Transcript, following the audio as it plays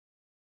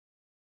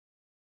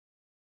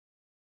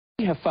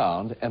We have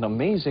found an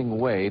amazing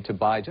way to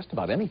buy just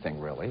about anything,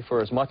 really,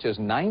 for as much as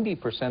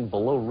 90%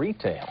 below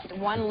retail.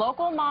 One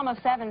local mom of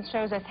 7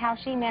 shows us how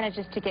she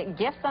manages to get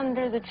gifts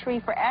under the tree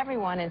for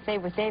everyone, and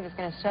Save with Dave is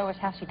going to show us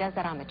how she does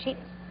that on the cheap.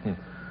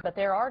 But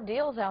there are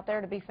deals out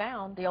there to be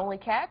found. The only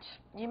catch?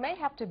 You may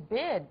have to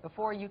bid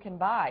before you can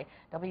buy.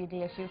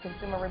 WDSU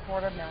consumer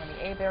reporter Melanie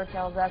Hebert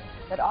tells us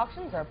that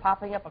auctions are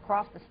popping up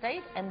across the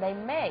state, and they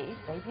may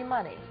save you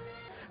money.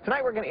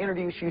 Tonight we're going to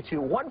introduce you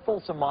to one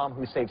fulsome mom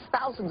who saves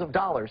thousands of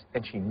dollars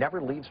and she never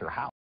leaves her house.